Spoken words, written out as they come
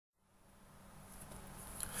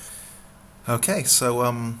Okay,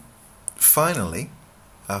 so finally,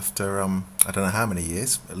 after I don't know how many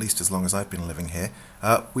years, at least as long as I've been living here,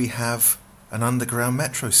 we have an underground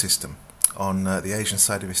metro system on the Asian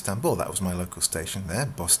side of Istanbul. That was my local station there,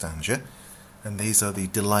 Bostancı, and these are the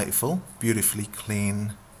delightful, beautifully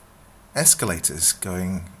clean escalators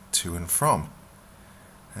going to and from.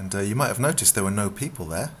 And you might have noticed there were no people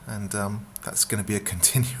there, and that's going to be a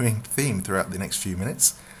continuing theme throughout the next few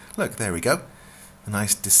minutes. Look, there we go. A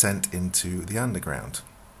nice descent into the underground.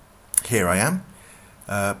 Here I am,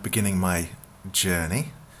 beginning my journey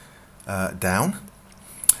down.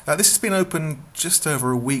 This has been open just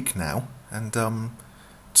over a week now, and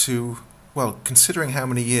considering how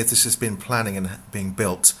many years this has been planning and being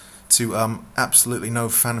built, to absolutely no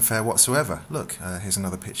fanfare whatsoever. Look, here's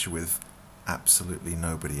another picture with absolutely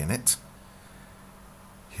nobody in it.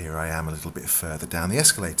 Here I am a little bit further down the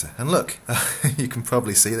escalator, and look, you can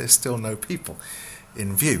probably see there's still no people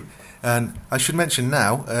in view. And I should mention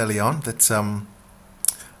now, early on, that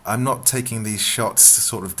I'm not taking these shots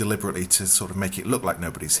sort of deliberately to sort of make it look like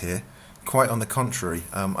nobody's here. Quite on the contrary,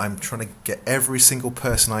 I'm trying to get every single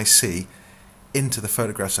person I see into the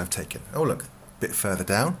photographs I've taken. Oh look, a bit further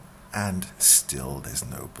down, and still there's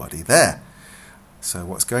nobody there. So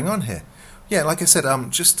what's going on here? Yeah, like I said,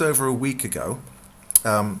 just over a week ago,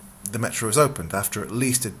 the metro was opened after at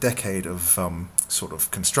least a decade of sort of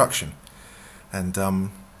construction.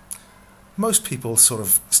 And most people sort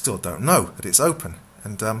of still don't know that it's open.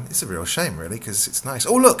 And it's a real shame, really, because it's nice.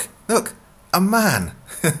 Oh, look, a man.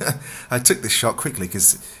 I took this shot quickly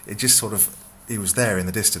because it just sort of, he was there in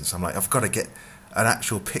the distance. I'm like, I've got to get an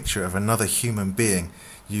actual picture of another human being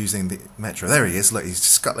using the metro. There he is. Look, he's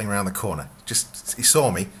scuttling around the corner. He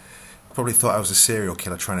saw me. Probably thought I was a serial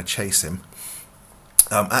killer trying to chase him.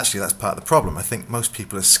 Actually, that's part of the problem. I think most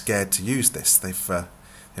people are scared to use this. They've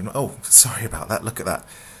not, oh, sorry about that. Look at that.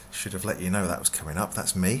 Should have let you know that was coming up.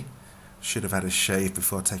 That's me. Should have had a shave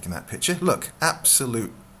before taking that picture. Look,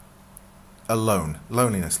 absolute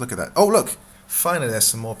loneliness. Look at that. Oh, look. Finally, there's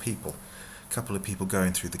some more people. A couple of people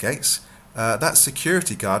going through the gates. That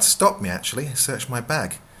security guard stopped me, actually. Searched my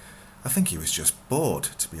bag. I think he was just bored,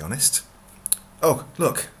 to be honest. Oh,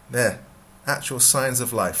 look. There. Actual signs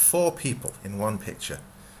of life. 4 people in one picture.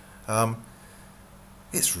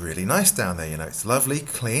 It's really nice down there, you know. It's lovely,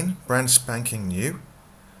 clean, brand spanking new.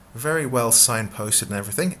 Very well signposted and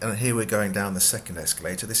everything. And here we're going down the second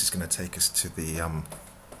escalator. This is going to take us to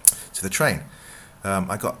the train.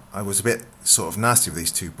 I was a bit sort of nasty with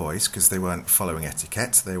these 2 boys because they weren't following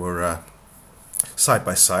etiquette. They were side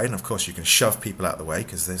by side, and of course you can shove people out of the way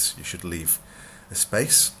because you should leave a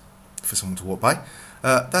space for someone to walk by.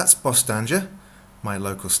 That's Bostancı, my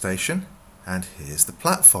local station, and here's the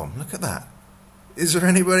platform. Look at that. Is there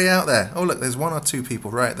anybody out there? Oh look, there's 1 or 2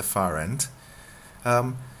 people right at the far end.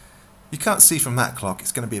 You can't see from that clock.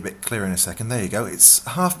 It's going to be a bit clearer in a second. There you go. It's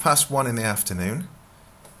 1:30 in the afternoon,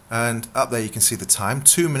 and up there you can see the time,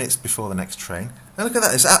 2 minutes before the next train. And look at that.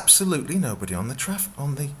 There's absolutely nobody on the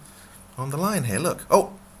on the line here. Look.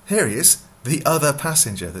 Oh, here he is, the other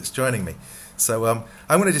passenger that's joining me. So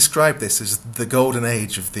I'm going to describe this as the golden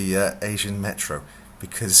age of the Asian metro,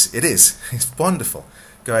 because it is. It's wonderful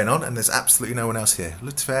going on, and there's absolutely no one else here.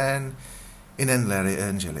 Lütfen inenleri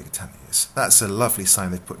öncelik tanıyız. That's a lovely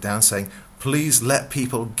sign they've put down saying, please let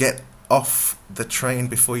people get off the train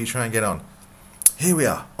before you try and get on. Here we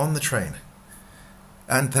are, on the train.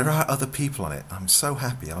 And there are other people on it. I'm so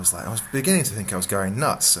happy. I was beginning to think I was going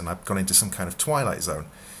nuts, and I've gone into some kind of twilight zone,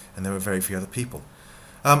 and there were very few other people.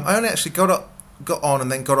 I only actually got on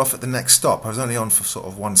and then got off at the next stop. I was only on for sort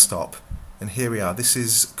of 1 stop. And here we are. This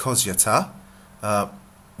is Kozyata,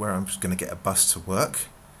 where I'm going to get a bus to work.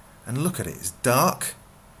 And look at it. It's dark.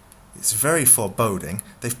 It's very foreboding.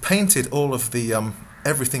 They've painted all of the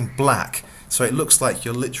everything black, so it looks like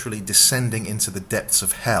you're literally descending into the depths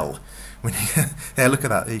of hell. When yeah, look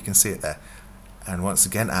at that. There you can see it there. And once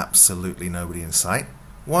again, absolutely nobody in sight.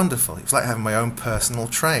 Wonderful. It's like having my own personal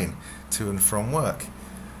train to and from work.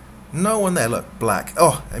 No one there. Look, black.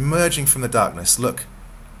 Oh, emerging from the darkness. Look,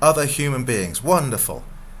 other human beings. Wonderful.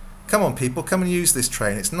 Come on, people. Come and use this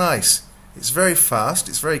train. It's nice. It's very fast.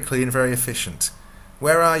 It's very clean, very efficient.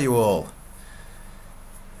 Where are you all?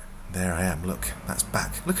 There I am. Look, that's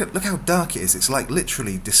back. Look how dark it is. It's like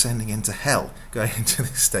literally descending into hell going into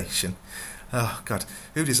this station. Oh, God.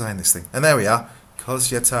 Who designed this thing? And there we are.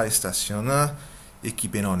 Kozyata İstasyonu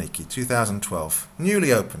 2012. 2012.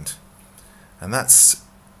 Newly opened. And that's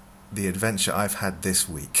the adventure I've had this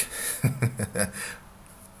week.